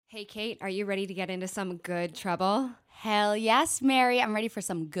Hey, Kate, are you ready to get into some good trouble? Hell yes, Mary. I'm ready for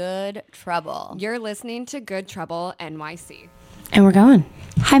some good trouble. You're listening to Good Trouble NYC. And we're going.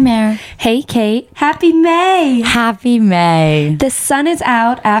 Hi, Mary. Hey, Kate. Happy May. Happy May. The sun is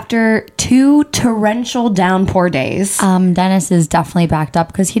out after 2 torrential downpour days. Dennis is definitely backed up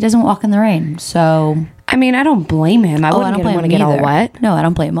because he doesn't walk in the rain. So, I mean, I don't blame him. I wouldn't want to get all wet. No, I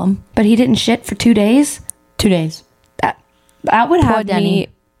don't blame him. But he didn't shit for 2 days. 2 days. That would Poor have Denny. me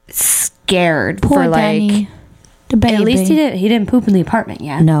scared Poor for like. Denny. The baby. At least he didn't poop in the apartment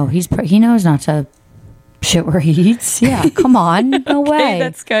yet. No, he knows not to shit where he eats. Yeah, come on. No way.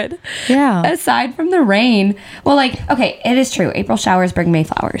 That's good. Yeah. Aside from the rain, well, okay, it is true. April showers bring May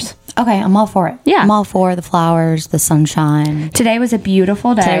flowers. Okay, I'm all for it. Yeah. I'm all for the flowers, the sunshine. Today was a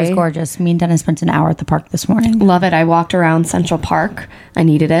beautiful day. Today was gorgeous. Me and Dennis spent an hour at the park this morning. Love it. I walked around Central Park. I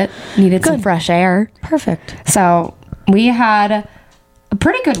needed it. Needed some fresh air. Perfect. So we had a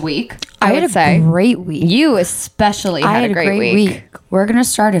pretty good week, I would say. Great week. You especially had a great week. We're going to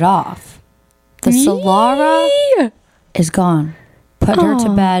start it off. The Solara is gone. Put her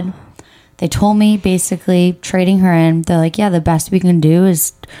to bed. They told me basically trading her in. They're like, yeah, the best we can do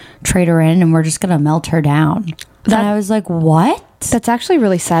is trade her in and we're just going to melt her down. And I was like, what? That's actually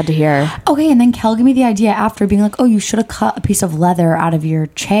really sad to hear. Okay, and then Kel gave me the idea after being like, oh, you should have cut a piece of leather out of your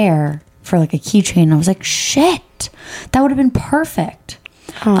chair for like a keychain. I was like, shit, that would have been perfect.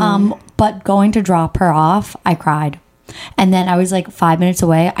 But going to drop her off, I cried. And then I was like 5 minutes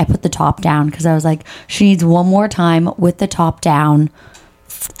away. I put the top down because I was like, she needs one more time with the top down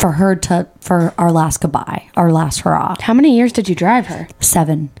for our last goodbye, our last hurrah. How many years did you drive her?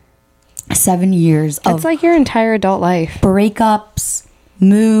 7 years That's of like your entire adult life. breakups,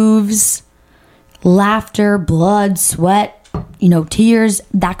 moves, laughter, blood, sweat, tears.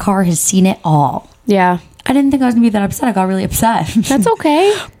 That car has seen it all. Yeah. I didn't think I was gonna be that upset. I got really upset. That's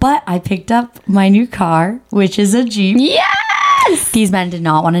okay. But I picked up my new car, which is a Jeep. Yes! These men did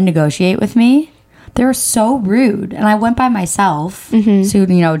not want to negotiate with me. They were so rude. And I went by myself. So,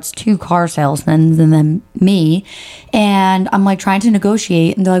 it's 2 car salesmen and then me. And I'm like trying to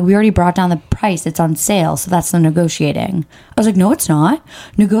negotiate. And they're like, we already brought down the price. It's on sale. So that's the negotiating. I was like, no, it's not.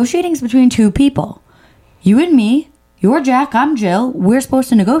 Negotiating is between 2 people. You and me. You're Jack, I'm Jill. We're supposed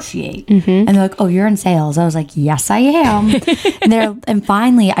to negotiate. And they're like, oh, you're in sales. I was like, yes, I am. And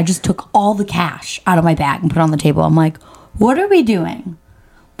finally, I just took all the cash out of my bag and put it on the table. I'm like, what are we doing?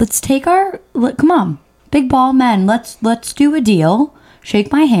 Let's take come on, big ball men. Let's do a deal.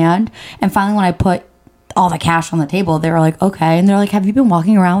 Shake my hand. And finally, when I put all the cash on the table, they were like, okay. And they're like, have you been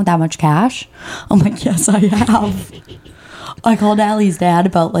walking around with that much cash? I'm like, yes, I have. I called Allie's dad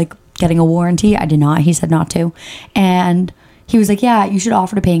about getting a warranty. I did not. He said not to. And he was like, yeah, you should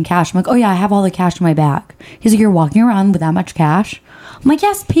offer to pay in cash. I'm like, oh yeah, I have all the cash in my bag. He's like, you're walking around with that much cash? I'm like,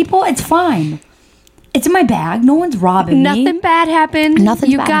 yes, people, it's fine. It's in my bag. No one's robbing me. Nothing bad happened.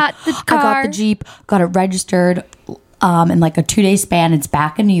 Nothing. You got the car. I got the Jeep, got it registered in like a 2-day span. It's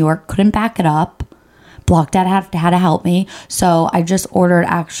back in New York. Couldn't back it up. Block Dad had to help me. So I just ordered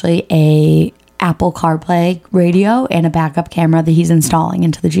actually a Apple CarPlay radio and a backup camera that he's installing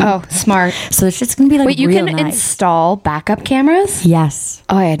into the Jeep. Oh, smart. So it's just going to be Wait, you real can nice. install backup cameras? Yes.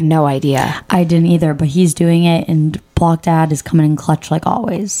 Oh, I had no idea. I didn't either, but he's doing it, and Block Dad is coming in clutch like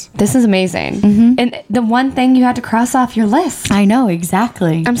always. This is amazing. And the one thing you had to cross off your list. I know,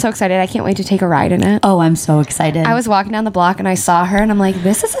 exactly. I'm so excited. I can't wait to take a ride in it. Oh, I'm so excited. I was walking down the block and I saw her and I'm like,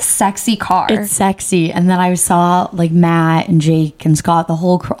 this is a sexy car. It's sexy. And then I saw Matt and Jake and Scott,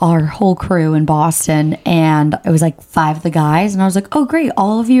 our whole crew in Boston, and it was 5 of the guys, and I was like, oh great,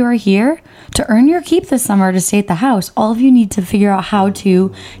 all of you are here to earn your keep this summer to stay at the house. All of you need to figure out how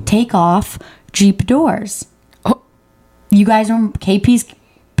to take off Jeep doors. Oh. You guys are KP's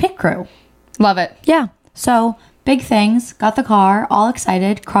pit crew. Love it. Yeah. So big things. Got the car. All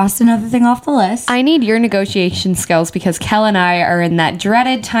excited. Crossed another thing off the list. I need your negotiation skills because Kel and I are in that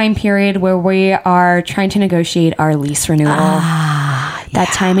dreaded time period where we are trying to negotiate our lease renewal. That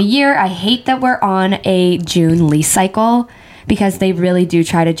time of year. I hate that we're on a June lease cycle because they really do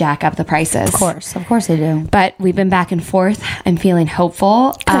try to jack up the prices. Of course they do. But we've been back and forth. I'm feeling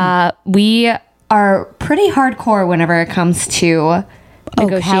hopeful. We are pretty hardcore whenever it comes to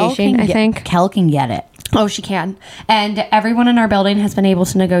negotiation, I think. Kel can get it. Oh, she can. And everyone in our building has been able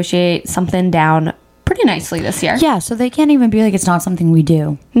to negotiate something down pretty nicely this year. Yeah, so they can't even be like, it's not something we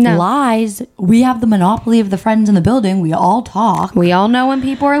do. No. Lies. We have the monopoly of the friends in the building. We all talk. We all know when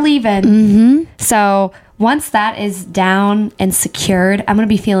people are leaving. So once that is down and secured, I'm going to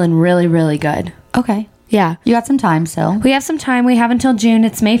be feeling really, really good. Okay. Yeah. You got some time still. We have some time. We have until June.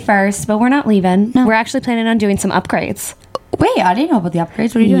 It's May 1st, but we're not leaving. No. We're actually planning on doing some upgrades. Wait, I didn't know about the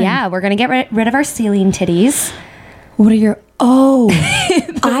upgrades. What are you doing? Yeah, we're going to get rid of our ceiling titties. What are your... Oh,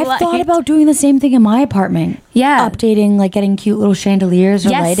 I've thought about doing the same thing in my apartment. Yeah. Updating, like getting cute little chandeliers or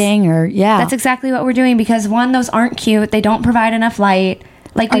lighting or, yeah. That's exactly what we're doing because one, those aren't cute. They don't provide enough light.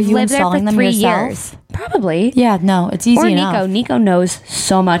 Like we've lived there for 3 years. Probably. Yeah, no, it's easy enough. Or Nico knows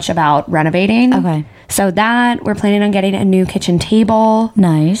so much about renovating. Okay. So that, we're planning on getting a new kitchen table.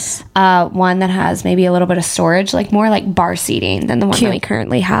 Nice. One that has maybe a little bit of storage, like more like bar seating than the one that we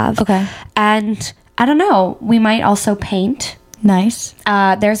currently have. Okay. And I don't know, we might also paint. Nice.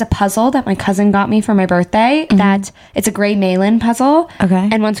 There's a puzzle that my cousin got me for my birthday that it's a gray Malin puzzle. Okay.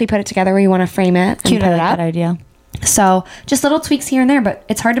 And once we put it together, we want to frame it and put it up. That idea. So just little tweaks here and there, but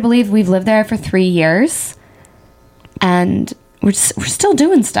it's hard to believe we've lived there for 3 years and we're still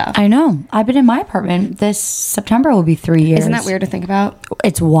doing stuff. I know. I've been in my apartment. This September will be 3 years. Isn't that weird to think about?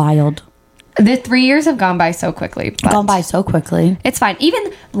 It's wild. The 3 years have gone by so quickly. Gone by so quickly. It's fine.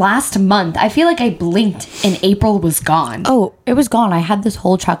 Even last month, I feel like I blinked and April was gone. Oh, it was gone. I had this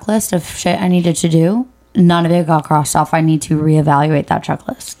whole checklist of shit I needed to do. None of it got crossed off. I need to reevaluate that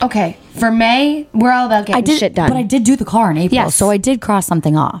checklist. Okay. For May, we're all about getting shit done. But I did do the car in April, Yes. so I did cross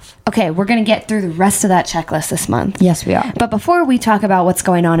something off. Okay, we're going to get through the rest of that checklist this month. Yes, we are. But before we talk about what's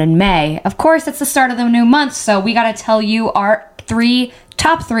going on in May, of course, it's the start of the new month, so we got to tell you our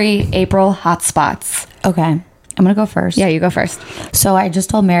top three April hotspots. Okay. I'm going to go first. Yeah, you go first. So I just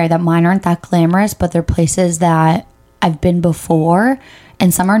told Mary that mine aren't that glamorous, but they're places that I've been before.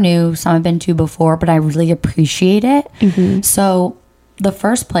 And some are new, some I've been to before, but I really appreciate it. Mm-hmm. So the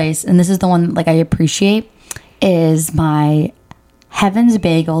first place, and this is the one like I appreciate, is my Heaven's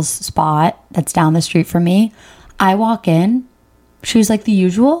Bagels spot that's down the street from me. I walk in, she was like the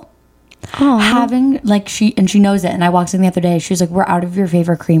usual. Having like she knows it, and I walked in the other day, she was like, we're out of your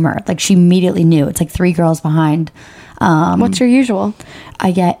favorite creamer. Like she immediately knew. It's like 3 girls behind. What's your usual?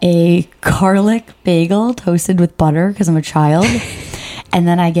 I get a garlic bagel toasted with butter because I'm a child. And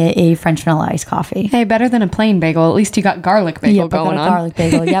then I get a French vanilla iced coffee. Hey, better than a plain bagel. At least you got garlic bagel going on. Garlic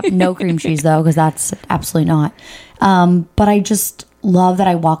bagel. Yep. No cream cheese though, because that's absolutely not. But I just love that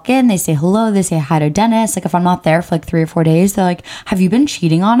I walk in, they say hello, they say hi to Dennis. Like if I'm not there for like 3 or 4 days, they're like, have you been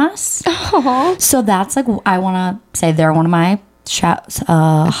cheating on us? Aww. So that's like, I want to say they're one of my hot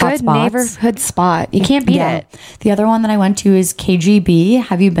spots. Neighborhood spot. You can't beat it. The other one that I went to is KGB.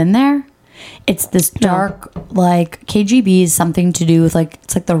 Have you been there? It's this dark, like KGB is something to do with like,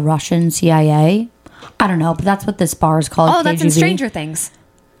 it's like the Russian CIA. I don't know, but that's what this bar is called. Oh, KGB. that's in Stranger Things.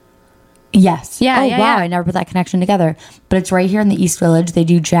 Yes. Yeah. Oh, yeah, wow. yeah. I never put that connection together. But it's right here in the East Village. They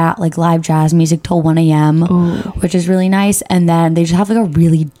do like live jazz music till 1 a.m., which is really nice. And then they just have like a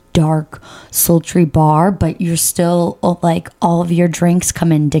really dark, sultry bar, but you're still like all of your drinks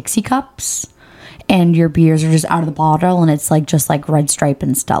come in Dixie cups and your beers are just out of the bottle. And it's like just like Red Stripe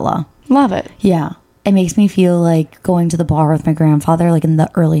and Stella. Love it. Yeah. It makes me feel like going to the bar with my grandfather, like in the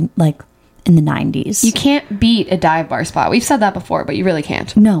early, like in the 90s. You can't beat a dive bar spot. We've said that before, but you really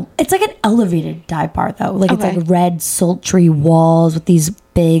can't. No. It's like an elevated dive bar, though. Like, it's like red, sultry walls with these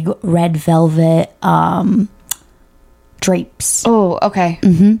big red velvet drapes. Oh, okay.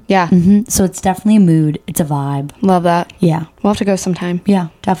 Mm-hmm. Yeah. Mm-hmm. So it's definitely a mood. It's a vibe. Love that. Yeah. We'll have to go sometime. Yeah,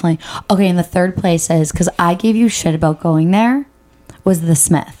 definitely. Okay, and the third place is, because I gave you shit about going there, was the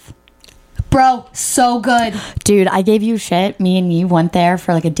Smith. Bro, so good. Dude, I gave you shit. Me and you went there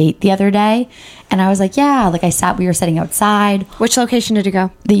for like a date the other day. And I was like, yeah, like we were sitting outside. Which location did you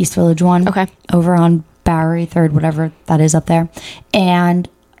go? The East Village one. Okay. Over on Bowery 3rd, whatever that is up there. And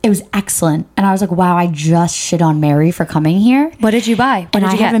it was excellent. And I was like, wow, I just shit on Mary for coming here. What did you buy? And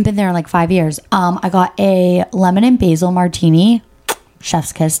I haven't been there in like 5 years. I got a lemon and basil martini.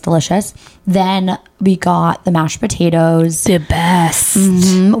 Chef's kiss, delicious. Then we got the mashed potatoes. The best.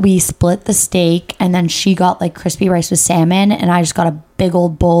 Mm-hmm. We split the steak, and then she got like crispy rice with salmon, and I just got a big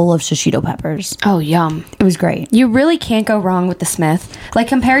old bowl of shishito peppers. Oh, yum. It was great. You really can't go wrong with the Smith. Like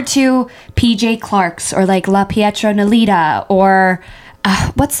compared to PJ Clark's or like La Pietra Nolita or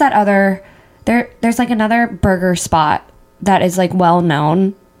what's that other? There's like another burger spot that is like well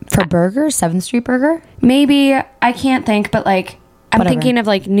known. For burgers? 7th Street Burger? Maybe, I can't think, but like I'm Whatever. thinking of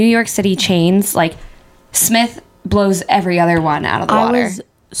like New York City chains. Like Smith blows every other one out of the water. I was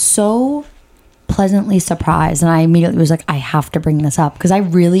so pleasantly surprised, and I immediately was like, I have to bring this up because I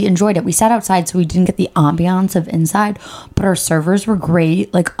really enjoyed it. We sat outside, so we didn't get the ambiance of inside, but our servers were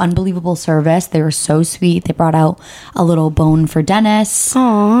great, like unbelievable service. They were so sweet. They brought out a little bone for Dennis.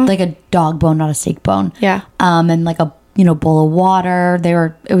 Aww. Like a dog bone, not a steak bone. Yeah. And like a bowl of water.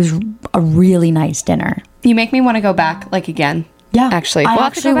 It was a really nice dinner. You make me want to go back like again. Yeah, Actually, I we'll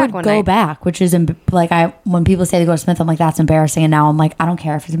have to actually go back would one go night. back, which is when people say they go to Smith, I'm like, that's embarrassing, and now I'm like, I don't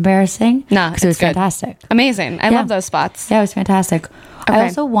care if it's embarrassing. Nah, because it was it's good. fantastic. Amazing. I love those spots. Yeah, it was fantastic. I Okay.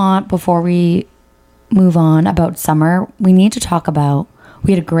 also want, before we move on about summer, we need to talk about.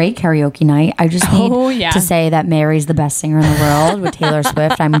 We had a great karaoke night. I just need Oh, yeah. to say that Mary's the best singer in the world with Taylor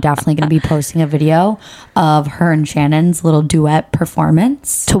Swift. I'm definitely going to be posting a video of her and Shannon's little duet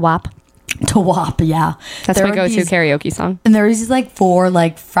performance. To WAP. To WAP, yeah. That's There my were go-to these- karaoke song. And there was these like 4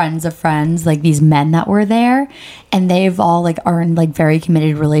 like friends of friends, like these men that were there, and they've all like are in like very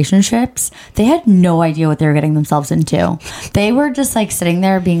committed relationships. They had no idea what they were getting themselves into. They were just like sitting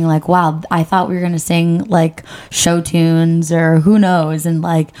there being like, wow, I thought we were gonna sing like show tunes or who knows, and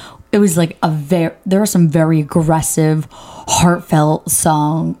like it was like there were some very aggressive, heartfelt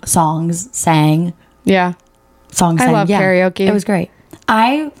songs sang. Yeah. Songs I sang. love karaoke. It was great.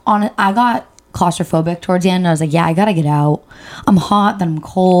 I got claustrophobic towards the end. I was like, yeah, I gotta get out. I'm hot, then I'm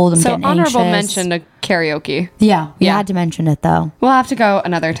cold. I'm So getting honorable anxious. mention to karaoke. Yeah, we Yeah. had to mention it though. We'll have to go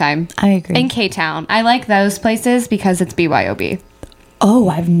another time. I agree. In K-Town. I like those places because it's BYOB. Oh,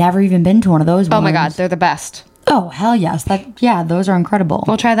 I've never even been to one of those. Oh my God, ones. they're the best. Oh hell yes. Those are incredible.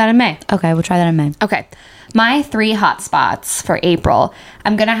 We'll try that in May. Okay, we'll try that in May. Okay. My 3 hot spots for April.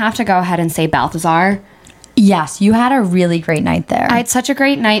 I'm going to have to go ahead and say Balthazar. Yes, you had a really great night there. I had such a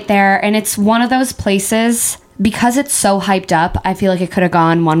great night there, and it's one of those places because it's so hyped up. I feel like it could have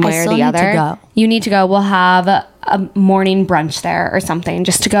gone one way or still the need to other. go. You need to go. We'll have a morning brunch there or something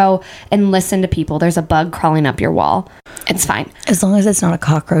just to go and listen to people. There's a bug crawling up your wall. It's fine. As long as it's not a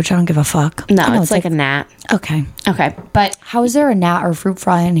cockroach, I don't give a fuck. No, I know, it's like a gnat. okay. Okay, but How is there a gnat or fruit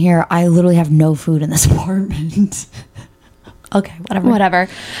fly in here? I literally have no food in this apartment. Okay, whatever.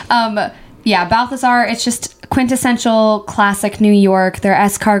 Yeah, Balthazar, it's just quintessential classic New York. Their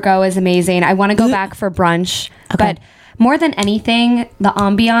escargot is amazing. I want to go back for brunch, but more than anything, the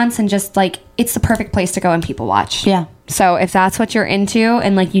ambiance and just like it's the perfect place to go and people watch. Yeah. So if that's what you're into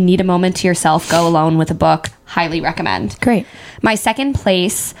and like you need a moment to yourself, go alone with a book, highly recommend. Great. My second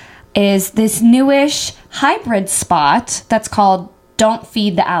place is this newish hybrid spot that's called Don't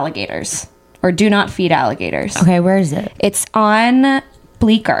Feed the Alligators or Do Not Feed Alligators. Okay, where is it? It's on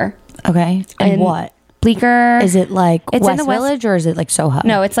Bleecker. Okay. And what? Bleecker. Is it like It's in West the West- Village or is it like Soho?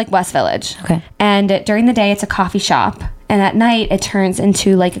 No, it's like West Village. Okay. And during the day, it's a coffee shop. And at night, it turns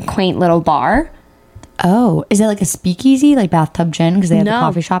into like a quaint little bar. Oh, is it like a speakeasy, like Bathtub Gin, because they have No. the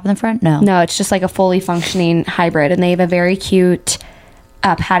coffee shop in the front? No. No, it's just like a fully functioning hybrid. And they have a very cute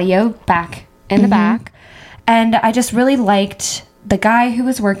patio back in the back. And I just really liked the guy who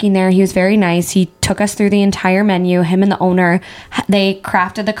was working there. He was very nice. He took us through the entire menu. Him and the owner, they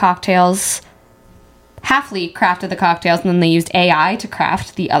crafted the cocktails. Halfly crafted the cocktails, and then they used AI to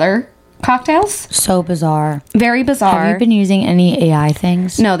craft the other cocktails. So bizarre. Very bizarre. Have you been using any AI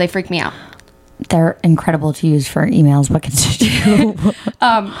things? No, they freak me out. They're incredible to use for emails, but continue.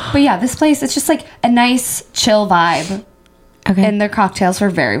 But yeah, this place, it's just like a nice chill vibe. Okay. And their cocktails were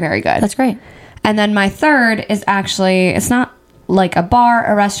very, very good. That's great. And then my third is actually, it's not like a bar,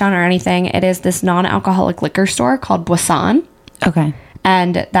 a restaurant, or anything. It is this non-alcoholic liquor store called Boisson. Okay.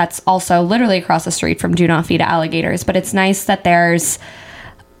 And that's also literally across the street from Do Not Feed Alligators. But it's nice that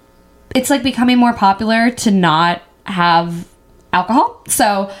it's like becoming more popular to not have alcohol.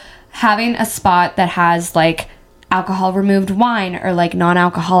 So having a spot that has like alcohol removed wine or like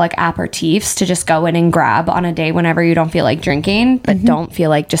non-alcoholic aperitifs to just go in and grab on a day whenever you don't feel like drinking, but don't feel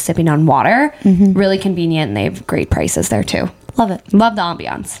like just sipping on water. Really convenient. And they have great prices there too. Love it. Love the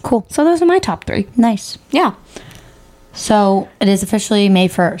ambiance. Cool. So those are my top 3. Nice. Yeah. So it is officially May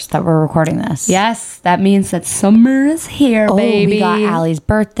 1st that we're recording this. Yes, that means that summer is here, Oh, baby. we got Allie's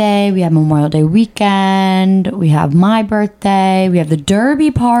birthday. We have Memorial Day weekend. We have my birthday. We have the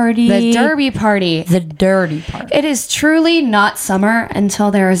Derby party. The Derby party. The Dirty party. It is truly not summer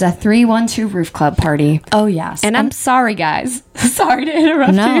until there is a 312 Roof Club party. Oh, yes. And I'm sorry, guys. Sorry to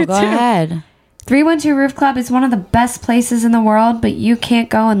interrupt No, you. go too. ahead. 312 Roof Club is one of the best places in the world, but you can't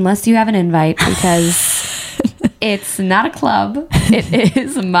go unless you have an invite because it's not a club. It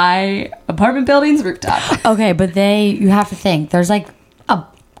is my apartment building's rooftop. Okay, but you have to think, there's like a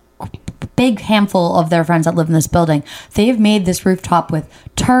big handful of their friends that live in this building. They've made this rooftop with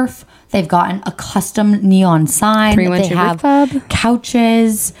turf. They've gotten a custom neon sign. 312 They Roof have Club.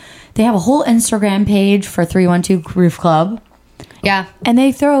 couches. They have a whole Instagram page for 312 Roof Club. Yeah. And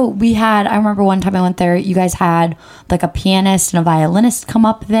I remember one time I went there, you guys had like a pianist and a violinist come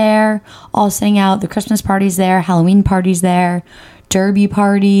up there, all sitting out. The Christmas party's there, Halloween party's there. derby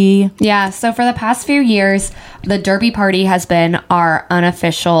party. Yeah, so for the past few years, the Derby Party has been our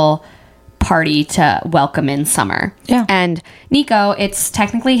unofficial party to welcome in summer. Yeah. And Nico, it's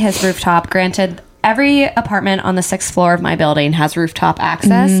technically his rooftop. Granted, every apartment on the 6th floor of my building has rooftop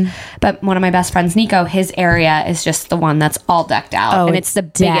access, but one of my best friends, Nico, his area is just the one that's all decked out, and it's the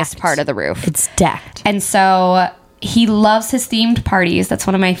biggest part of the roof. It's decked. And so he loves his themed parties. That's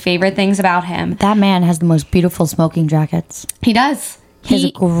one of my favorite things about him. That man has the most beautiful smoking jackets. He does. He has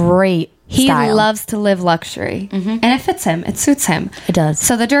a great He style. loves to live luxury, and it fits him. It suits him. It does.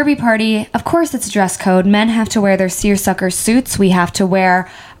 So the Derby Party, of course, it's dress code. Men have to wear their seersucker suits. We have to wear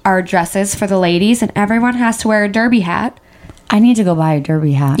our dresses for the ladies, and everyone has to wear a derby hat. I need to go buy a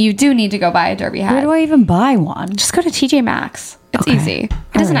derby hat. You do need to go buy a derby hat. Where do I even buy one? Just go to TJ Maxx. It's Okay. easy.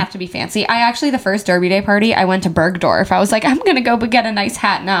 It doesn't have to be fancy. I actually, the first Derby Day party, I went to Bergdorf. I was like, I'm going to go get a nice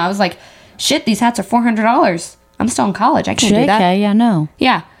hat now. I was like, shit, these hats are $400. I'm still in college. I can't do that. JK, yeah, no.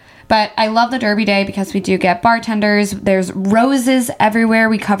 Yeah. But I love the Derby Day because we do get bartenders. There's roses everywhere.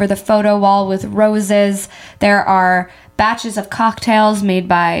 We cover the photo wall with roses. There are batches of cocktails made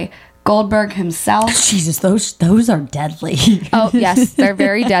by Goldberg himself. Jesus, those are deadly. Oh, yes, they're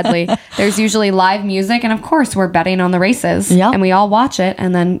very deadly. There's usually live music, and of course, we're betting on the races. Yep. And we all watch it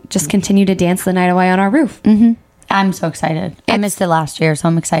and then just continue to dance the night away on our roof. I'm so excited. I missed it last year, so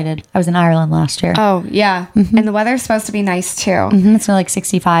I'm excited. I was in Ireland last year. Oh, yeah. And the weather's supposed to be nice, too. It's like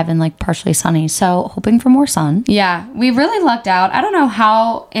 65 and like partially sunny, so hoping for more sun. Yeah, we really lucked out. I don't know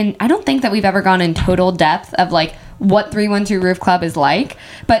how, and I don't think that we've ever gone in total depth of like what 312 Roof Club is like.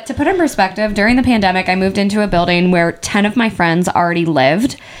 But to put in perspective, during the pandemic, I moved into a building where 10 of my friends already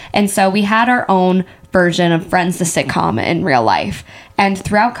lived. And so we had our own version of Friends the sitcom in real life. And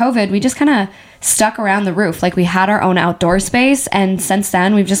throughout COVID, we just kind of stuck around the roof. Like we had our own outdoor space. And since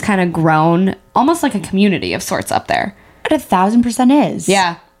then, we've just kind of grown almost like a community of sorts up there. It 1,000% is.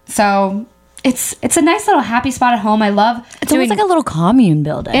 Yeah. So it's a nice little happy spot at home. I love It's almost like a little commune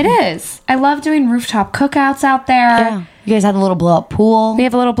building. It is. I love doing rooftop cookouts out there. Yeah. You guys had a little blow up pool. We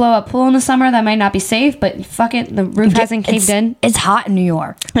have a little blow up pool in the summer that might not be safe, but fuck it, the roof hasn't caved in. It's hot in New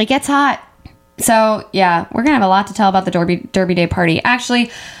York. It gets hot. So yeah, we're gonna have a lot to tell about the Derby Day party.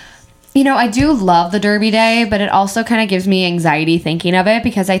 Actually, you know, I do love the Derby Day, but it also kind of gives me anxiety thinking of it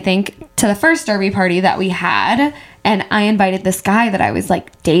because I think to the first Derby party that we had, and I invited this guy that I was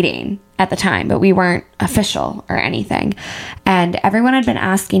like dating at the time, but we weren't official or anything. And everyone had been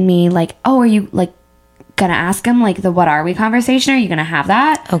asking me like, oh, are you like gonna ask him like the what are we conversation? Are you gonna have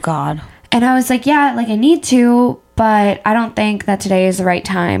that? Oh, God. And I was like, yeah, like I need to, but I don't think that today is the right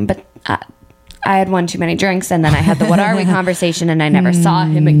time. But I had one too many drinks, and then I had the what are we conversation, and I never saw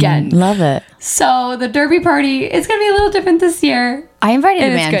him again. Love it. So the Derby party is going to be a little different this year. I invited a It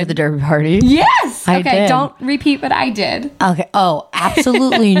is man to good. the derby party. Yes. I Okay, did. don't repeat what I did. Okay. Oh,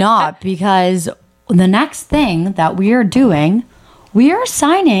 absolutely not. Because the next thing that we are doing, we are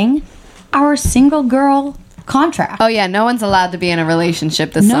signing our single girl contract. Oh yeah, no one's allowed to be in a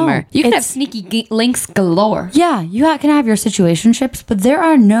relationship this No, summer. You can have it's- sneaky links galore. Yeah, you can have your situationships, but there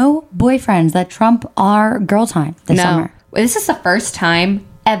are no boyfriends that trump our girl time this summer. This is the first time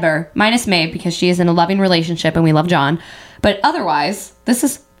ever, minus Maeve because she is in a loving relationship and we love John. But otherwise, this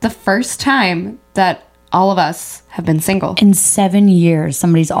is the first time that all of us have been single. In 7 years,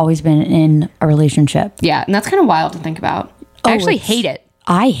 somebody's always been in a relationship. Yeah, and that's kind of wild to think about. I actually it's- hate it.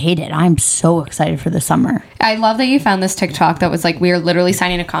 I hate it. I'm so excited for the summer. I love that you found this TikTok that was like, we are literally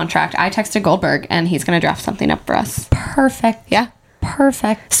signing a contract. I texted Goldberg and he's going to draft something up for us. Perfect. Yeah.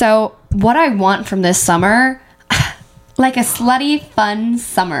 Perfect. So, what I want from this summer, like a slutty, fun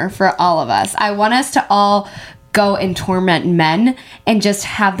summer for all of us. I want us to all go and torment men and just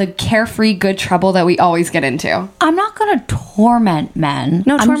have the carefree good trouble that we always get into. I'm not going to torment men.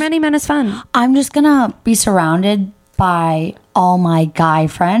 No, I'm tormenting men is fun. I'm just going to be surrounded by all my guy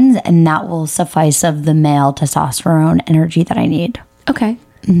friends, and that will suffice of the male testosterone energy that I need. Okay.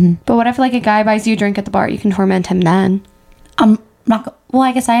 But what if like a guy buys you a drink at the bar? You can torment him then. I'm not, well,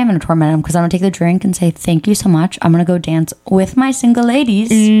 I guess I am going to torment him because I'm going to take the drink and say, thank you so much. I'm going to go dance with my single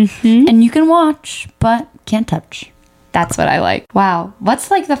ladies, and you can watch, but can't touch. That's what I like. Wow. What's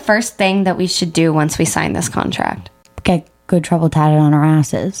like the first thing that we should do once we sign this contract? Get good trouble tatted on our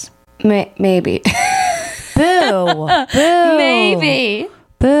asses. Maybe. Boo. Boo. Maybe.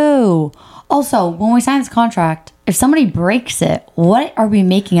 Boo. Also, when we sign this contract, if somebody breaks it, what are we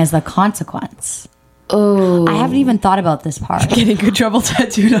making as the consequence? Oh. I haven't even thought about this part. Getting good trouble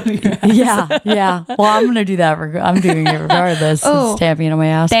tattooed on your ass. Yeah. Well, I'm going to do that. I'm doing it regardless. Oh, Stamping it on my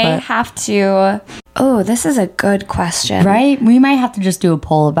ass. They but, have to. Oh, this is a good question. right? We might have to just do a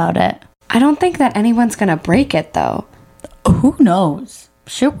poll about it. I don't think that anyone's going to break it, though. Who knows?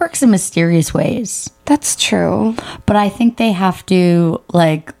 Shit works in mysterious ways. That's true. But I think they have to,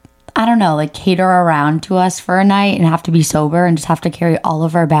 like, I don't know, like cater around to us for a night and have to be sober and just have to carry all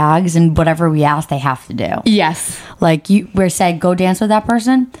of our bags and whatever we ask, they have to do. Yes. Like, we're saying, go dance with that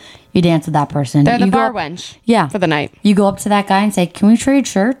person. You dance with that person. They're the You go bar up- wench. Yeah. For the night. You go up to that guy and say, can we trade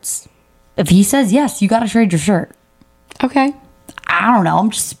shirts? If he says yes, you got to trade your shirt. Okay. I don't know. I'm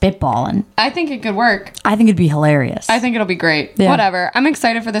just spitballing. I think it could work. I think it'd be hilarious. I think it'll be great. Yeah. Whatever. I'm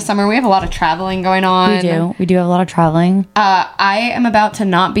excited for the summer. We have a lot of traveling going on. we do. We do have a lot of traveling. I am about to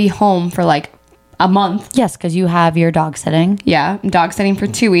not be home for like a month. Yes, because you have your dog sitting. Yeah, I'm dog sitting for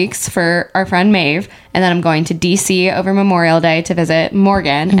 2 weeks for our friend Maeve. And then I'm going to DC over Memorial Day to visit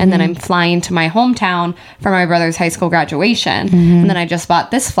Morgan. And then I'm flying to my hometown for my brother's high school graduation. And then I just bought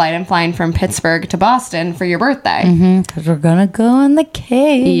this flight. I'm flying from Pittsburgh to Boston for your birthday. Because we're going to go on the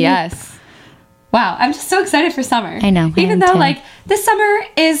cave. Yes. Wow, I'm just so excited for summer. I know, I Even am though, too. like, this summer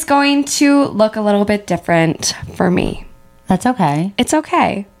is going to look a little bit different for me. That's okay. It's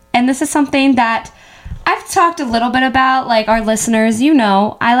okay. And this is something that I've talked a little bit about. Like, our listeners, you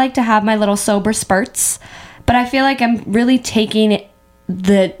know, I like to have my little sober spurts, but I feel like I'm really taking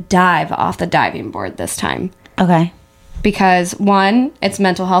the dive off the diving board this time. Okay. Because, one, it's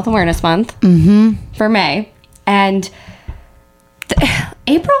Mental Health Awareness Month for May. And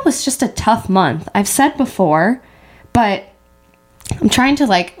April was just a tough month. I've said before, but I'm trying to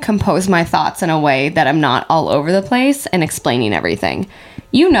like compose my thoughts in a way that I'm not all over the place and explaining everything.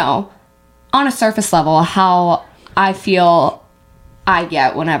 You know, on a surface level, how I feel I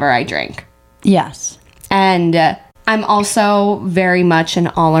get whenever I drink. Yes. And I'm also very much an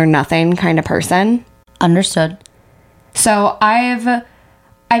all or nothing kind of person. Understood. So I've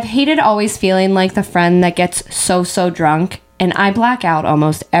hated always feeling like the friend that gets so drunk, and I black out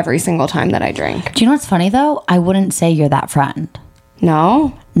almost every single time that I drink. Do you know what's funny, though? I wouldn't say you're that friend.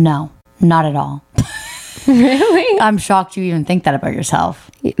 No? No, not at all. Really? I'm shocked you even think that about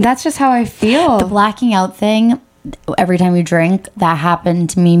yourself. That's just how I feel. The blacking out thing, every time you drink, that happened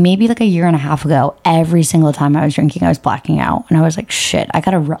to me maybe like a year and a half ago. Every single time I was drinking, I was blacking out. And I was like, shit, I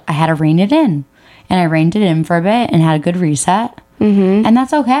had to rein it in. And I reined it in for a bit and had a good reset. And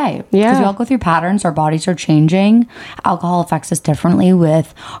that's okay. Yeah. Because we all go through patterns. Our bodies are changing. Alcohol affects us differently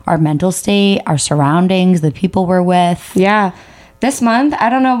with our mental state, our surroundings, the people we're with. Yeah. This month,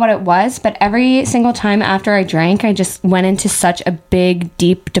 I don't know what it was, but every single time after I drank, I just went into such a big,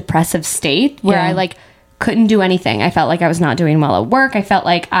 deep, depressive state where Yeah. I like couldn't do anything. I felt like I was not doing well at work. I felt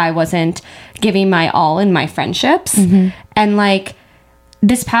like I wasn't giving my all in my friendships. And like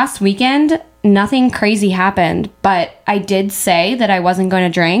this past weekend, nothing crazy happened, but I did say that I wasn't going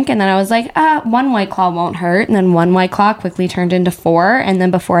to drink. And then I was like, one White Claw won't hurt. And then one White Claw quickly turned into 4. And then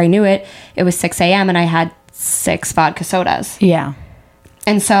before I knew it, it was 6 a.m. and I had 6 vodka sodas. Yeah.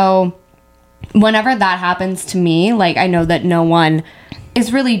 And so whenever that happens to me, like I know that no one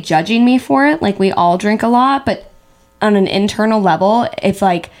is really judging me for it. Like we all drink a lot, but on an internal level, if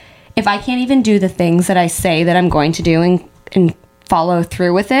I can't even do the things that I say that I'm going to do and follow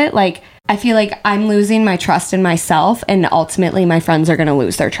through with it, like I feel like I'm losing my trust in myself, and ultimately my friends are going to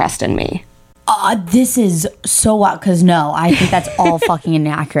lose their trust in me. This is so wild because no, I think that's all fucking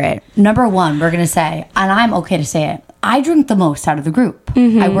inaccurate. Number one, we're going to say, and I'm okay to say it, I drink the most out of the group.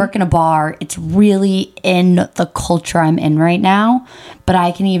 I work in a bar. It's really in the culture I'm in right now, but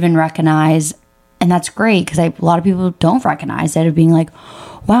I can even recognize, and that's great because a lot of people don't recognize it, of being like,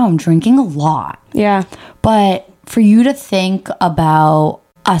 wow, I'm drinking a lot. Yeah. But for you to think about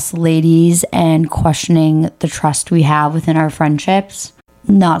us ladies and questioning the trust we have within our friendships,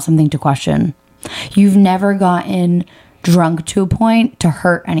 not something to question. You've never gotten drunk to a point to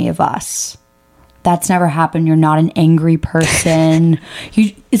hurt any of us. That's never happened. You're not an angry person.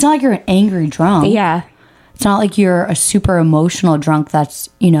 It's not like you're an angry drunk. Yeah. It's not like you're a super emotional drunk. That's,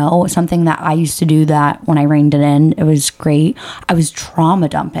 something that I used to do that when I reined it in. It was great. I was trauma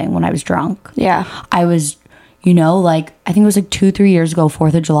dumping when I was drunk. Yeah. I was, I think it was like 2-3 years ago,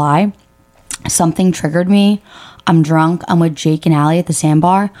 4th of July. Something triggered me. I'm drunk. I'm with Jake and Allie at the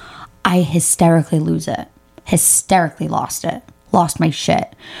sandbar. I hysterically lose it. Hysterically lost it. Lost my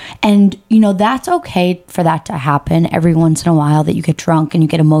shit. And, that's okay for that to happen every once in a while, that you get drunk and you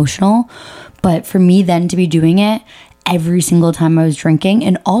get emotional. But for me then to be doing it every single time I was drinking,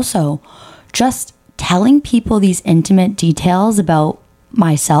 and also just telling people these intimate details about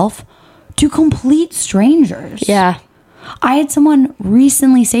myself to complete strangers. Yeah. I had someone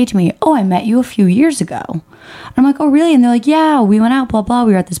recently say to me, oh, I met you a few years ago. And I'm like, oh, really? And they're like, yeah, we went out, blah, blah.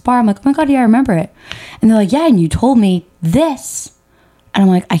 We were at this bar. I'm like, oh my God, yeah, I remember it. And they're like, yeah, and you told me this. And I'm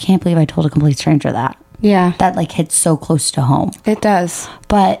like, I can't believe I told a complete stranger that. Yeah. That like hits so close to home. It does.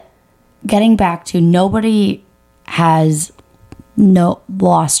 But getting back to, nobody has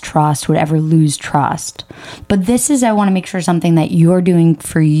lost trust, would ever lose trust. But this is, I want to make sure, something that you're doing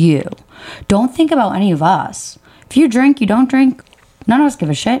for you. Don't think about any of us. If you drink, you don't drink, none of us give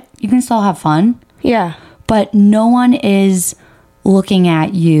a shit. You can still have fun. Yeah. But no one is looking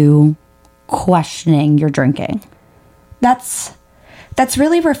at you questioning your drinking. That's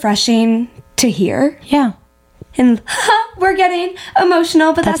really refreshing to hear. Yeah. And we're getting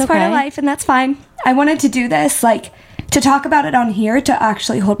emotional, but that's part of okay. life, and that's fine. I wanted to do this, like, to talk about it on here, to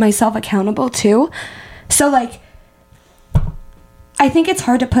actually hold myself accountable too. So, like, I think it's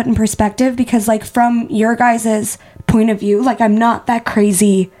hard to put in perspective because, like, from your guys' point of view, like, I'm not that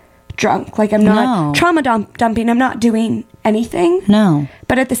crazy drunk. Like, I'm not trauma dumping. I'm not doing anything. No.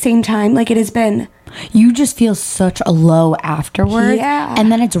 But at the same time, like, it has been... You just feel such a low afterward. Yeah.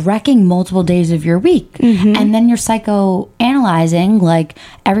 And then it's wrecking multiple days of your week. Mm-hmm. And then you're psychoanalyzing. Like,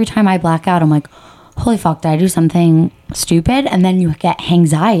 every time I black out, I'm like, holy fuck, did I do something stupid? And then you get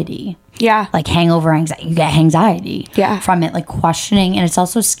anxiety. Yeah. Like hangover anxiety. You get anxiety from it, like questioning. And it's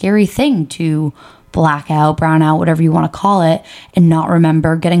also a scary thing to black out, brown out, whatever you want to call it, and not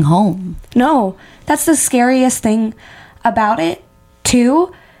remember getting home. No, that's the scariest thing about it,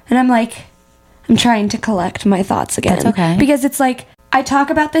 too. And I'm like, I'm trying to collect my thoughts again. That's okay. Because it's like, I talk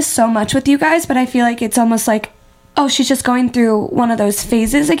about this so much with you guys, but I feel like it's almost like, oh, she's just going through one of those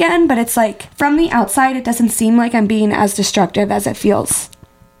phases again. But it's like, from the outside, it doesn't seem like I'm being as destructive as it feels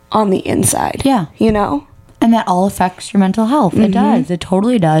on the inside. Yeah. You know? And that all affects your mental health. It does. It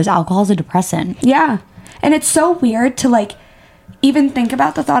totally does. Alcohol's a depressant. Yeah. And it's so weird to, like, even think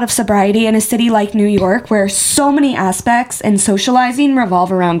about the thought of sobriety in a city like New York, where so many aspects and socializing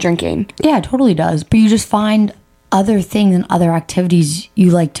revolve around drinking. Yeah, it totally does. But you just find other things and other activities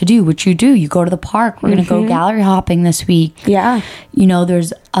you like to do, which you do. You go to the park. We're going to go gallery hopping this week. Yeah. You know,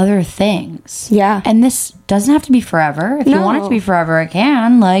 there's other things. Yeah. And this doesn't have to be forever. If you want it to be forever, it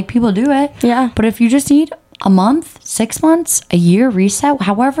can. Like, people do it. Yeah. But if you just need a month, 6 months, a year reset,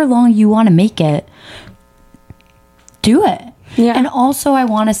 however long you want to make it, do it. Yeah. And also, I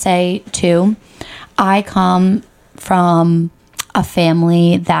want to say, too, I come from a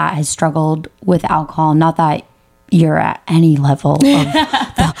family that has struggled with alcohol. Not that you're at any level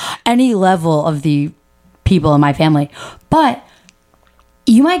of the people in my family, but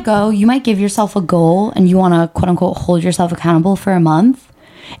you might give yourself a goal and you want to, quote unquote, hold yourself accountable for a month.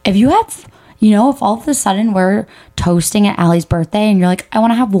 If you have, if all of a sudden we're toasting at Allie's birthday and you're like, I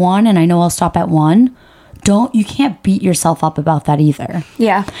want to have one and I know I'll stop at one, you can't beat yourself up about that either.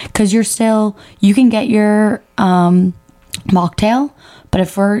 Yeah. Because you can get your mocktail, but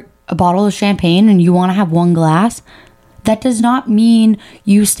if we're a bottle of champagne and you want to have one glass, that does not mean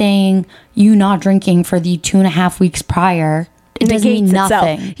you not drinking for the 2.5 weeks prior. It doesn't mean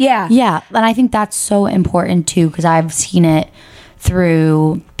nothing. Itself. Yeah. Yeah. And I think that's so important too, because I've seen it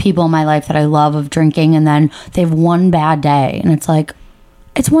through people in my life that I love of drinking, and then they have one bad day and it's like,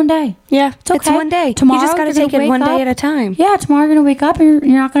 it's one day. Yeah. It's okay. It's one day. Tomorrow, you just got to take it one day at a time. Yeah, tomorrow you're going to wake up and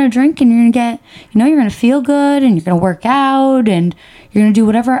you're not going to drink, and you're going to get, you're going to feel good, and you're going to work out, and you're going to do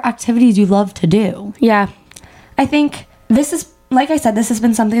whatever activities you love to do. Yeah. I think this is, like I said, this has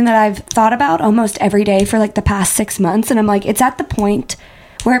been something that I've thought about almost every day for like the past 6 months. And I'm like, it's at the point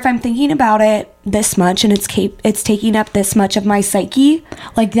where if I'm thinking about it this much and it's taking up this much of my psyche.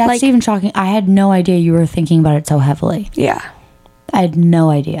 Like, that's even shocking. I had no idea you were thinking about it so heavily. Yeah. I had no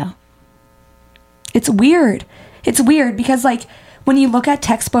idea. It's weird. It's weird because, like, when you look at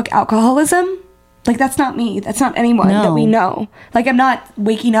textbook alcoholism, like, that's not me. That's not anyone that we know. Like, I'm not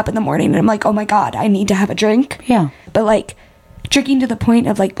waking up in the morning and I'm like, oh my God, I need to have a drink. Yeah. But, like, drinking to the point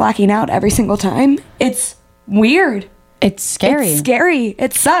of, like, blacking out every single time, it's weird. It's scary. It's scary.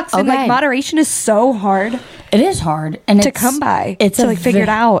 It sucks. And, like, moderation is so hard. It is hard. And to come by. It's to, like, figure it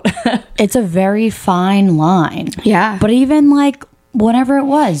out. It's a very fine line. Yeah. But even, like, whatever it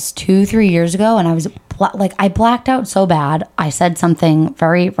was, 2-3 years ago, and I was I blacked out so bad. I said something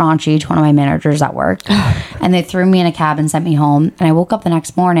very raunchy to one of my managers at work, and they threw me in a cab and sent me home. And I woke up the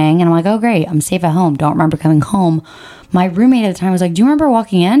next morning and I'm like, oh great, I'm safe at home. Don't remember coming home. My roommate at the time was like, do you remember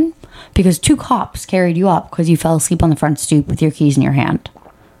walking in? Because 2 cops carried you up because you fell asleep on the front stoop with your keys in your hand.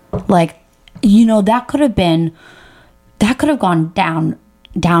 Like, that could have gone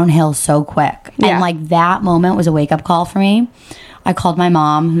downhill so quick. Yeah. And like, that moment was a wake up call for me. I called my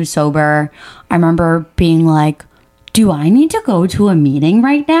mom, who's sober. I remember being like, do I need to go to a meeting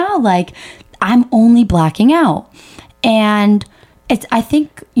right now? Like, I'm only blacking out. And I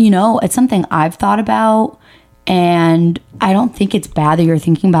think, it's something I've thought about. And I don't think it's bad that you're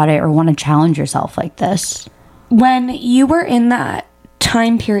thinking about it or want to challenge yourself like this. When you were in that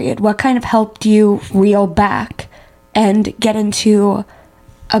time period, what kind of helped you reel back and get into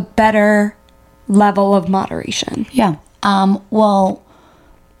a better level of moderation? Yeah. Well,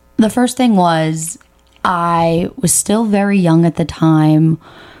 the first thing was I was still very young at the time,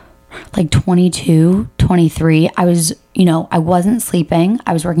 like 22, 23. I was, I wasn't sleeping.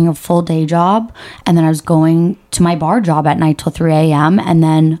 I was working a full day job, and then I was going to my bar job at night till 3 a.m. And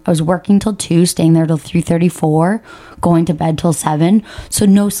then I was working till 2, staying there till 3:34, going to bed till 7. So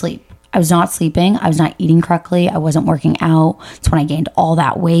no sleep. I was not sleeping. I was not eating correctly. I wasn't working out. It's when I gained all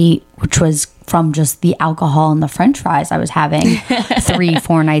that weight, which was from just the alcohol and the french fries I was having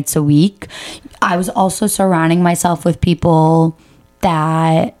 3-4 nights a week. I was also surrounding myself with people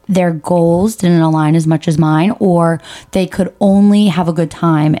that their goals didn't align as much as mine, or they could only have a good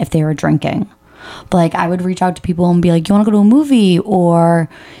time if they were drinking. But like, I would reach out to people and be like, you want to go to a movie? Or,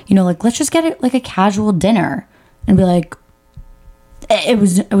 like, let's just get it like a casual dinner. And be like, it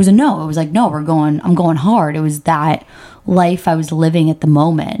was a no. It was like, no, I'm going hard. It was that life I was living at the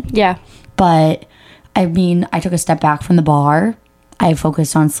moment. Yeah. But I mean, I took a step back from the bar. I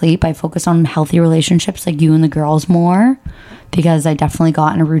focused on sleep. I focused on healthy relationships like you and the girls more, because I definitely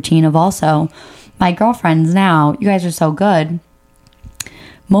got in a routine of also my girlfriends now. You guys are so good.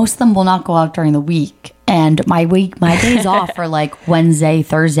 Most of them will not go out during the week. And my days off are like Wednesday,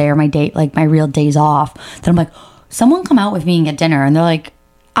 Thursday, or my real days off. Then I'm like, someone come out with me and get dinner. And they're like,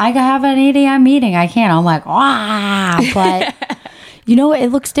 I have an 8 a.m. meeting. I can't. I'm like, but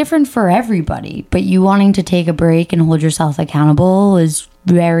it looks different for everybody. But you wanting to take a break and hold yourself accountable is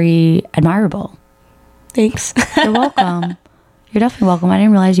very admirable. Thanks. You're welcome. You're definitely welcome. I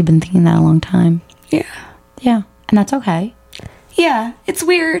didn't realize you've been thinking that a long time. Yeah. Yeah. And that's okay. Yeah. It's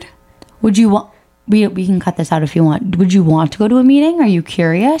weird. Would you want, we can cut this out if you want. Would you want to go to a meeting? Are you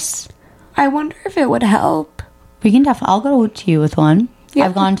curious? I wonder if it would help. We can definitely, I'll go to you with one. Yeah.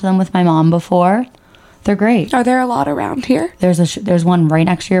 I've gone to them with my mom before. They're great. Are there a lot around here? There's one right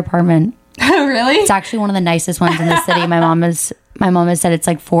next to your apartment. Really? It's actually one of the nicest ones in the city. My mom has said it's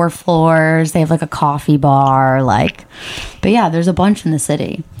like 4 floors. They have like a coffee bar, but yeah, there's a bunch in the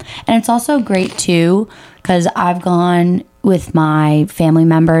city. And it's also great too, because I've gone with my family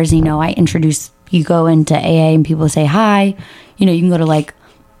members. You go into AA and people say hi. You can go to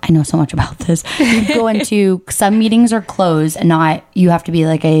I know so much about this. You go into, some meetings are closed, and you have to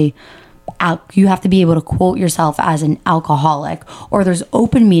be you have to be able to quote yourself as an alcoholic. Or there's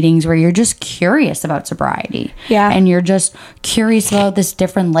open meetings where you're just curious about sobriety. Yeah. And you're just curious about this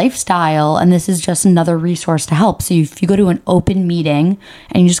different lifestyle, and this is just another resource to help. So if you go to an open meeting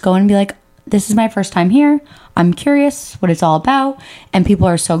and you just go in and be like, this is my first time here, I'm curious what it's all about, and people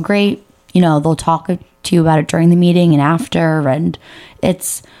are so great, they'll talk to you about it during the meeting and after, and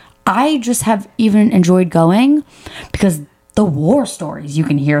I just have even enjoyed going because the war stories you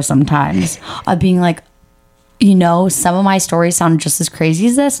can hear sometimes of being like, some of my stories sound just as crazy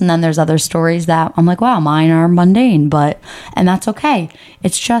as this, and then there's other stories that I'm like, wow, mine are mundane, and that's okay.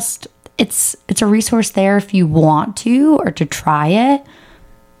 It's just, it's a resource there if you want to, or to try it.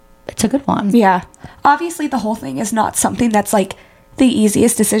 It's a good one. Yeah. Obviously, the whole thing is not something that's the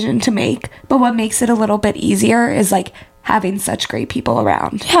easiest decision to make, but what makes it a little bit easier is having such great people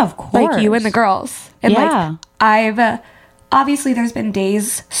around. Yeah, of course. Like you and the girls. And yeah. I've obviously there's been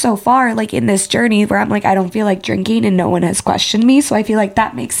days so far in this journey where I'm I don't feel like drinking and no one has questioned me, so I feel like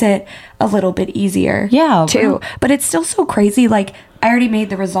that makes it a little bit easier. Yeah, too. But it's still so crazy. I already made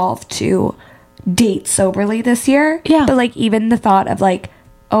the resolve to date soberly this year. Yeah. But even the thought of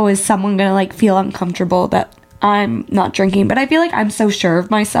oh, is someone gonna feel uncomfortable that I'm not drinking? But I feel I'm so sure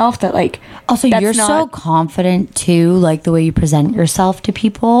of myself that also you're so confident too, the way you present yourself to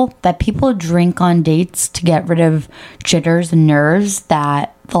people, that people drink on dates to get rid of jitters and nerves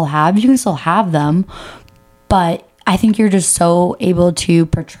that they'll have. You can still have them, but I think you're just so able to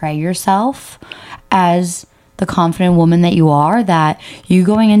portray yourself as the confident woman that you are, that you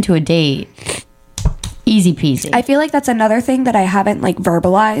going into a date, easy peasy. I feel that's another thing that I haven't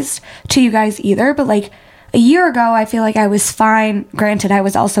verbalized to you guys either, but a year ago, I feel I was fine. Granted, I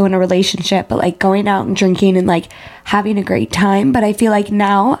was also in a relationship, but going out and drinking and having a great time. But I feel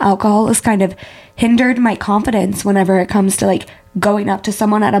now alcohol has kind of hindered my confidence whenever it comes to going up to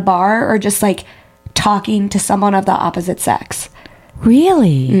someone at a bar or just talking to someone of the opposite sex.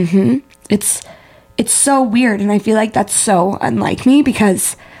 Really? Mm-hmm. It's so weird. And I feel that's so unlike me,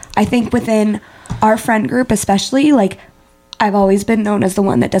 because I think within our friend group, especially, I've always been known as the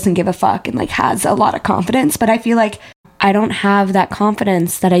one that doesn't give a fuck and has a lot of confidence, but I feel I don't have that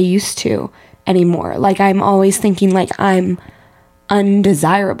confidence that I used to. anymore. Like, I'm always thinking like I'm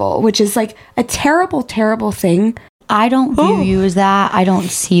undesirable, which is like a terrible, terrible thing. I don't view you as that. I don't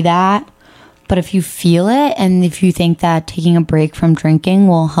see that. But if you feel it, and if you think that taking a break from drinking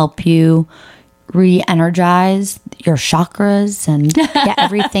will help you re-energize your chakras and get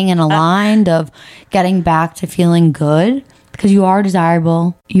everything in a line of getting back to feeling good, because you are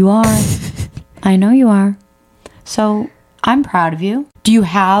desirable. You are. I know you are. So I'm proud of you. Do you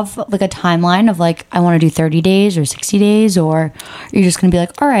have like a timeline of like, I want to do 30 days or 60 days, or are you just going to be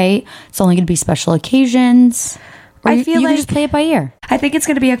like, all right, it's only going to be special occasions? Or I feel you like can just play it by ear. I think it's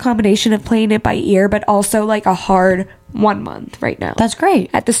going to be a combination of playing it by ear, but also like a hard 1 month right now. That's great.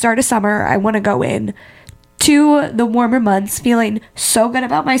 At the start of summer, I want to go in to the warmer months feeling so good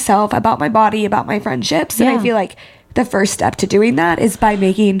about myself, about my body, about my friendships. And I Yeah. feel like the first step to doing that is by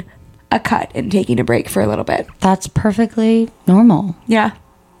making a cut and taking a break for a little bit. That's perfectly normal. Yeah.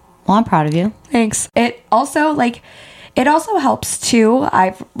 Well, I'm proud of you. Thanks. It also helps too,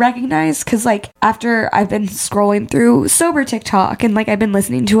 I've recognized, because like after I've been scrolling through sober TikTok and like I've been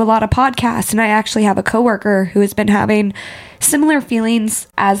listening to a lot of podcasts, and I actually have a coworker who has been having similar feelings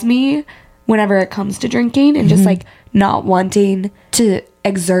as me whenever it comes to drinking, and just like not wanting to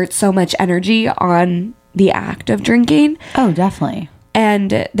exert so much energy on the act of drinking. Oh, definitely.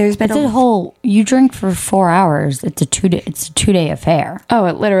 And there's been It's a whole, you drink for 4 hours. It's a 2-day affair. Oh,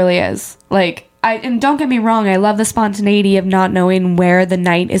 it literally is. Like, and don't get me wrong, I love the spontaneity of not knowing where the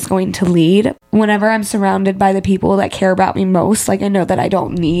night is going to lead. Whenever I'm surrounded by the people that care about me most, like, I know that I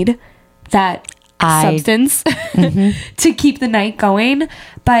don't need that substance to keep the night going.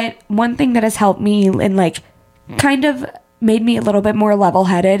 But one thing that has helped me and like kind of made me a little bit more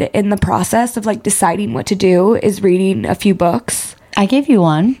level-headed in the process of like deciding what to do is reading a few books. I gave you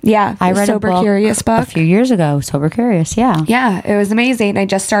one. Yeah, I read Sober a book Curious book a few years ago. Sober Curious, yeah. Yeah, it was amazing. I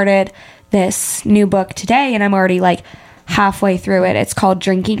just started this new book today, and I'm already like halfway through it. It's called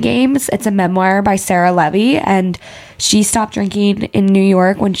Drinking Games. It's a memoir by Sarah Levy, and she stopped drinking in New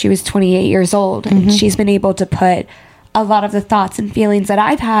York when she was 28 years old. And she's been able to put a lot of the thoughts and feelings that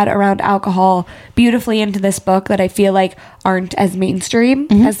I've had around alcohol beautifully into this book that I feel like aren't as mainstream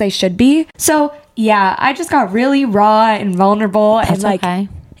as they should be. So yeah, I just got really raw and vulnerable. That's and like okay.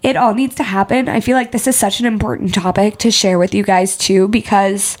 it all needs to happen. I feel like this is such an important topic to share with you guys too,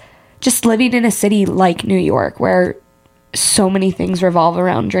 because just living in a city like New York where so many things revolve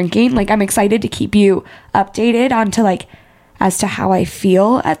around drinking, like I'm excited to keep you updated onto like as to how I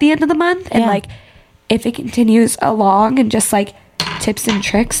feel at the end of the month, and Yeah. like if it continues along, and just like tips and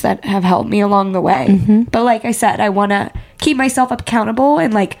tricks that have helped me along the way. But like I said, I want to keep myself accountable,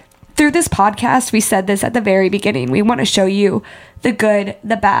 and like through this podcast, we said this at the very beginning, we want to show you the good,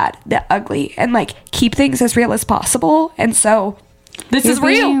 the bad, the ugly, and like keep things as real as possible. And so this is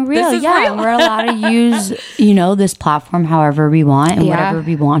real. This is yeah. real. We're allowed to use, this platform however we want, and Yeah. whatever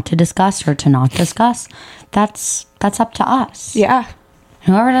we want to discuss or to not discuss. That's up to us. Yeah.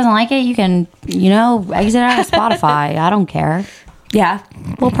 Whoever doesn't like it, you can, exit out of Spotify. I don't care. Yeah.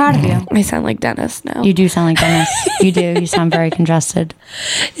 Well, proud of you. I sound like Dennis now. You do sound like Dennis. You do. You sound very congested.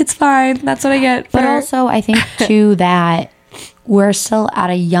 It's fine. That's what I get. But also, I think, too, that we're still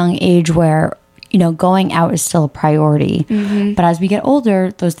at a young age where, going out is still a priority. But as we get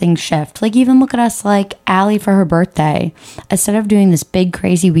older, those things shift. Like, even look at us, like Allie for her birthday. Instead of doing this big,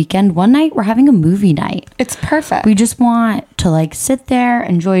 crazy weekend, one night we're having a movie night. it's perfect. We just want to like sit there,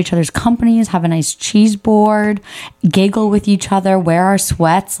 enjoy each other's companies, have a nice cheese board, giggle with each other, wear our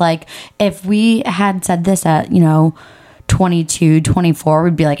sweats. Like, if we had said this at, 22, 24,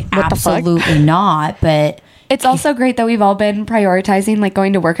 we'd be like, What the fuck? absolutely not. But It's also great that we've all been prioritizing like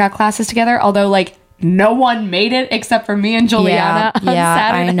going to workout classes together, although like no one made it except for me and Juliana on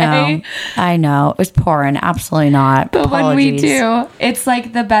Saturday. I know. It was pouring. Absolutely not. But when we Apologies. do, it's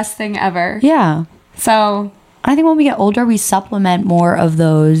like the best thing ever. Yeah. So I think when we get older, we supplement more of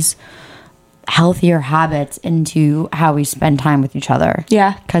those healthier habits into how we spend time with each other.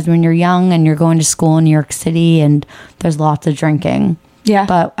 yeah. Because when you're young and you're going to school in New York City and there's lots of drinking. Yeah.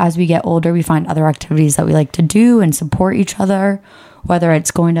 But as we get older, we find other activities that we like to do and support each other, whether it's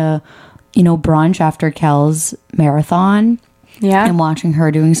going to, brunch after Kel's marathon Yeah. and watching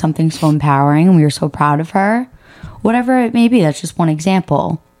her doing something so empowering, and we were so proud of her. Whatever it may be, that's just one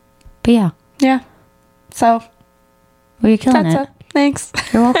example. But yeah, Yeah. So well, you're killing that's it. it. Thanks.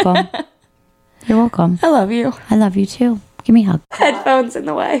 You're welcome. You're welcome. I love you. I love you too. Give me a hug. Headphones in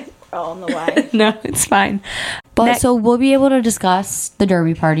the way. Oh, in the way. No, it's fine. But so we'll be able to discuss the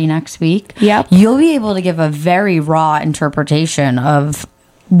Derby party next week. Yep. You'll be able to give a very raw interpretation of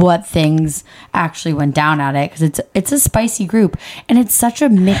what things actually went down at it, because it's a spicy group, and it's such a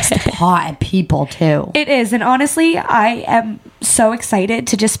mixed pot of people too. It is. And honestly, I am so excited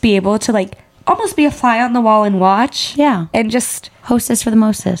to just be able to like almost be a fly on the wall and watch. Yeah. And just Hostess for the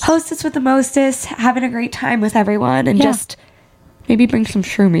mostest. hostess with the mostest, having a great time with everyone, and Yeah. just maybe bring some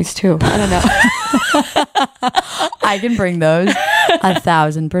shroomies too. I don't know. I can bring those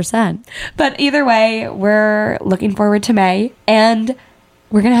 1,000%. But either way, we're looking forward to May, and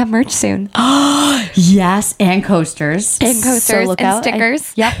we're going to have merch soon. Yes, and coasters. And coasters and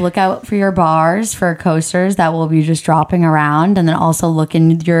stickers. Yep, look out for your bars for coasters that will be just dropping around. And then also look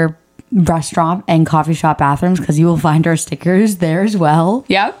in your restaurant and coffee shop bathrooms, because you will find our stickers there as well.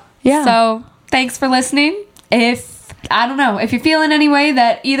 Yep. Yeah. So thanks for listening. I don't know, if you're feeling any way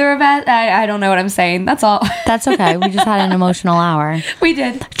that either of us, I don't know what I'm saying. That's all. That's okay. We just had an emotional hour. We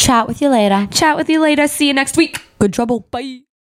did. Chat with you later. Chat with you later. See you next week. Good trouble. Bye.